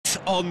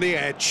right on the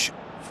edge.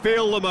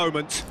 Feel the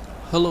moment.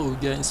 Hello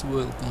guys,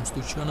 welcome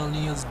to channel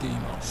Nia's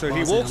Gamer. So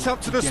he walks up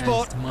to the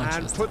spot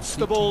and puts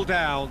the ball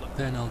down.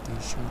 Penalty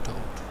shootout.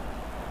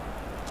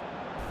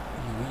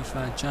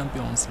 UEFA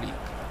Champions League.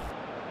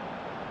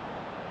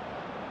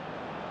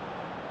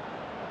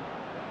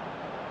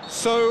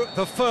 So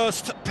the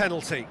first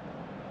penalty.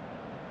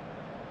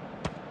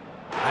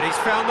 And he's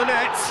found the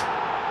net.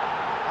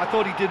 I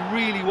thought he did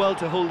really well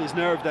to hold his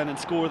nerve then and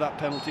score that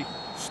penalty.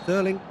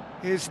 Sterling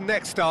is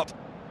next up.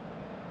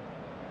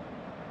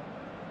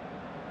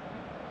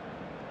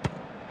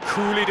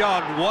 Coolly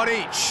done, one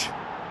each.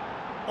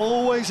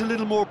 Always a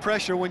little more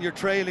pressure when you're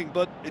trailing,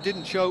 but it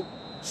didn't show.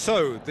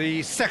 So,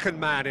 the second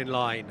man in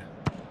line.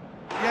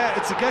 Yeah,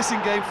 it's a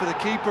guessing game for the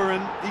keeper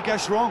and he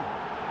guessed wrong.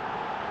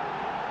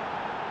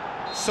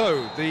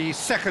 So, the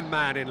second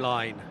man in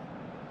line.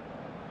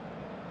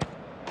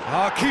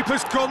 Our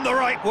keeper's gone the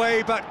right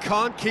way, but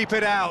can't keep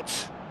it out.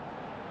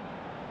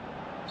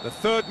 The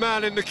third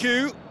man in the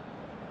queue.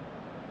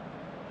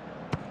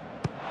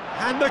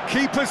 And the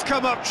keeper's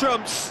come up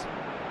trumps.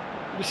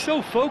 He was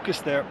so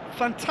focused there.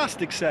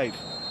 Fantastic save.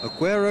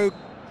 Aguero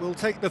will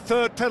take the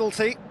third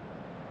penalty.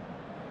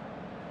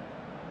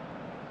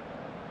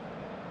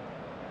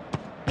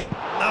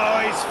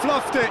 No, he's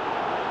fluffed it.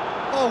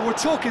 Oh, we're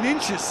talking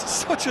inches.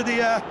 Such are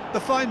the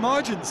fine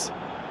margins.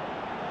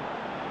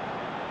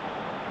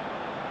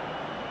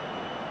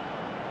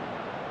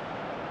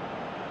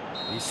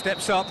 He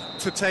steps up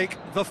to take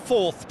the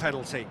fourth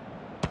penalty.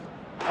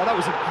 Oh, that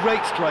was a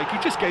great strike. He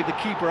just gave the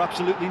keeper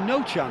absolutely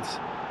no chance.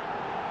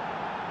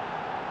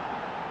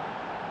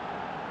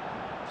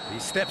 He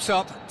steps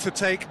up to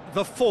take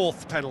the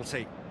fourth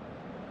penalty.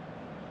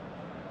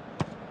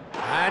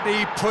 And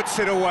he puts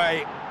it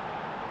away.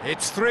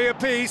 It's 3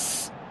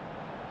 apiece.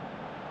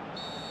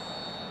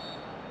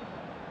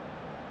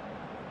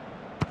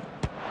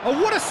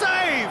 Oh, what a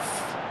save!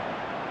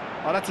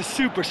 Oh, that's a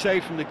super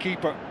save from the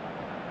keeper.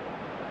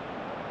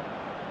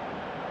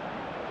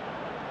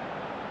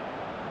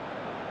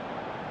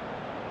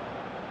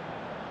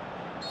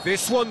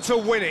 This one to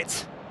win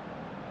it.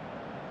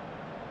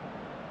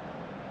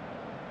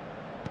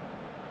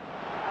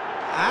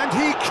 And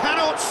he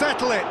cannot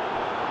settle it.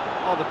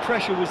 Oh, the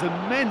pressure was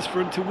immense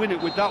for him to win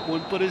it with that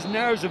one, but his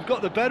nerves have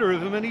got the better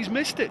of him and he's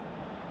missed it.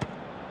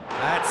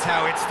 That's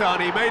how it's done.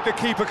 He made the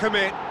keeper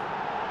commit.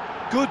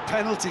 Good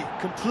penalty.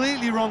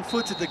 Completely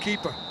wrong-footed, the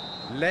keeper.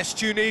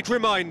 Lest you need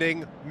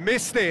reminding,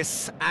 miss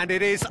this and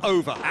it is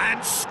over.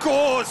 And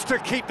scores to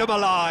keep them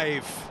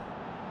alive.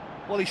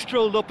 Well, he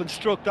strolled up and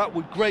struck that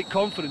with great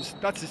confidence.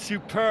 That's a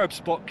superb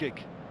spot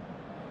kick.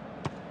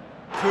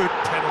 Good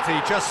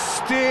penalty, just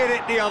steered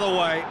it the other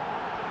way.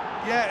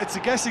 Yeah, it's a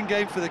guessing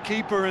game for the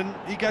keeper and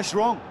he guessed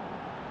wrong.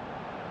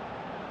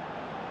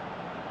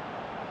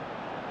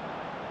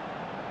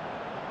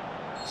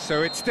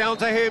 So it's down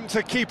to him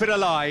to keep it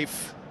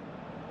alive.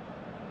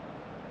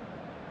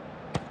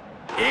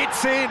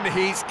 It's in,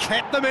 he's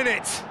kept them in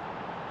it.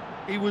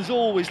 He was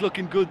always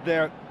looking good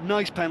there.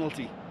 Nice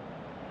penalty.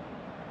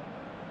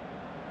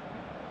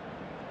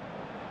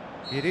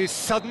 It is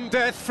sudden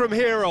death from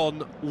here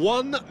on.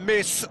 One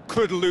miss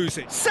could lose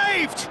it.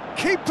 Saved!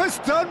 Keeper's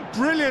done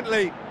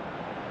brilliantly.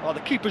 Oh, the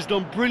keeper's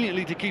done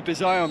brilliantly to keep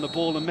his eye on the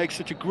ball and make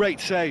such a great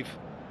save.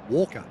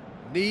 Walker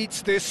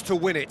needs this to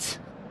win it.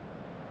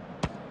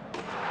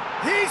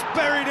 He's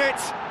buried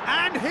it,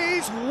 and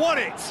he's won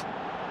it.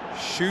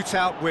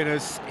 Shootout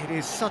winners. It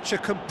is such a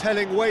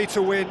compelling way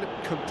to win,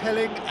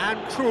 compelling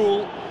and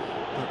cruel,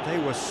 but they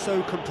were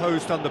so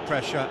composed under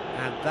pressure,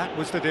 and that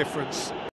was the difference.